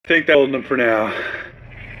think that's holding them for now.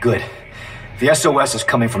 Good. The SOS is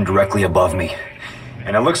coming from directly above me.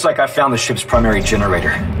 And it looks like I found the ship's primary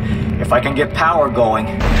generator. If I can get power going,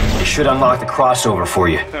 it should unlock the crossover for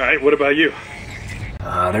you. Alright, what about you?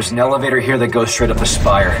 There's an elevator here that goes straight up the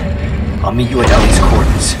spire. I'll meet you at Ellie's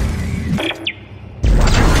coordinates.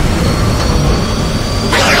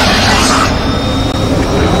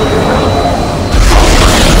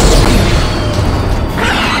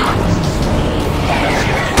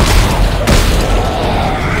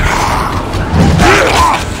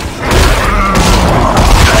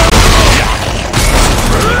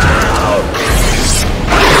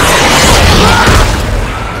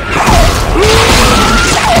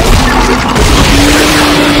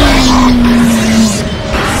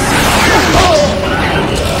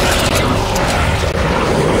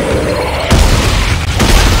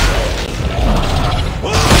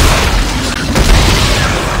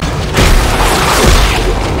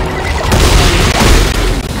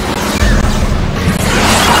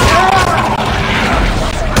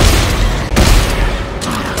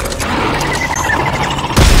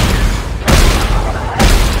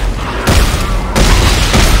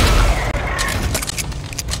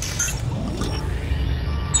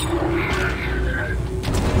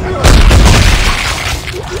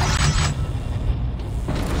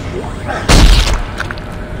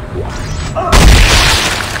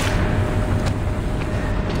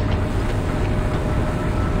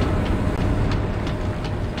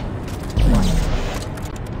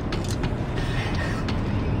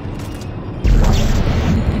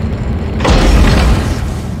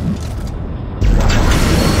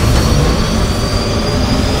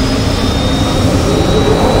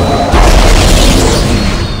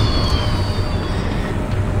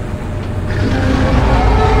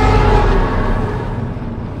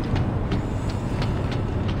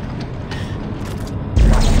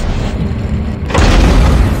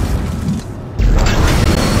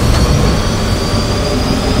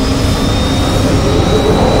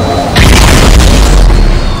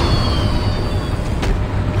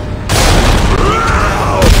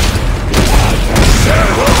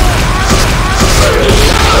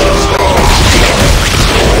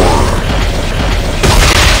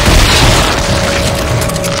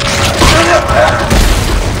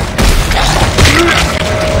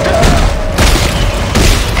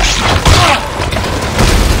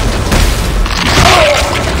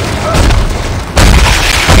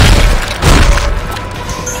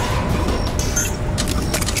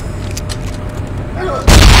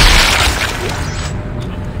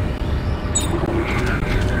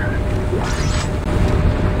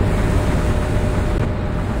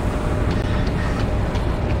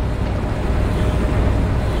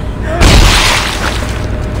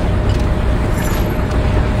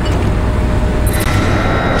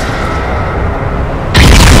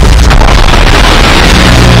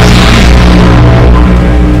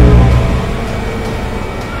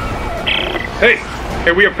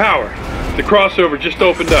 Hey, we have power. The crossover just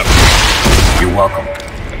opened up. You're welcome.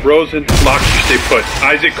 Rosen, Mox, you stay put.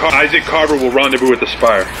 Isaac Carver will rendezvous at the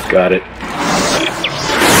spire. Got it.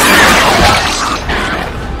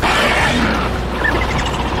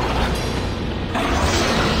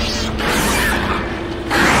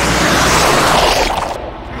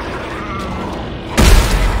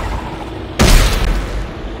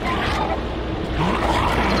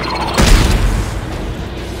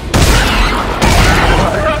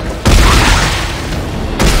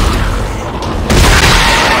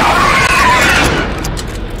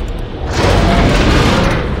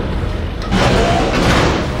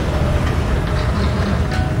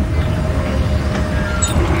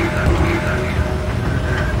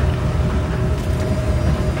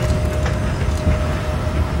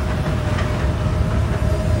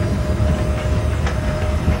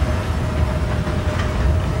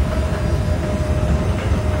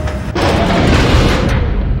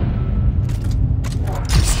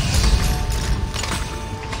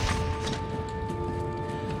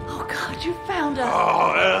 You found us.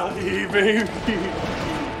 Oh, Ellie, baby.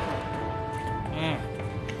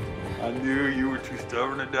 I knew you were too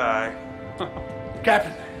stubborn to die.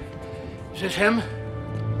 Captain, is this him?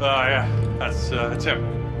 Yeah, that's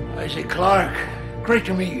him. Isaac Clarke, great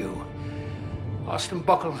to meet you. Austin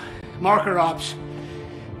Buckle, Marker Ops.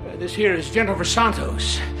 This here is Jennifer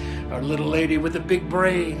Santos, our little lady with the big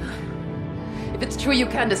brain. If it's true you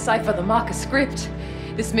can decipher the Marker script,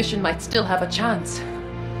 this mission might still have a chance.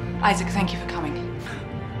 Isaac, thank you for coming.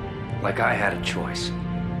 Like I had a choice.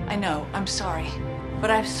 I know, I'm sorry.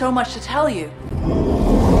 But I have so much to tell you.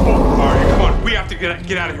 Oh, all right, come on. We have to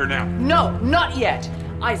get out of here now. No, not yet.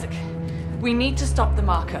 Isaac, We need to stop the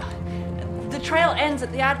marker. The trail ends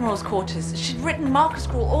at the Admiral's quarters. She'd written marker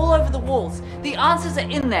scroll all over the walls. The answers are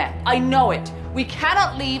in there. I know it. We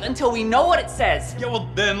cannot leave until we know what it says. Yeah, well,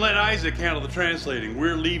 then let Isaac handle the translating.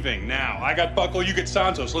 We're leaving now. I got Buckle, you get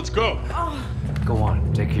Santos. Let's go. Go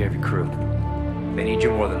on, take care of your crew. They need you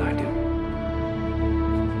more than I do.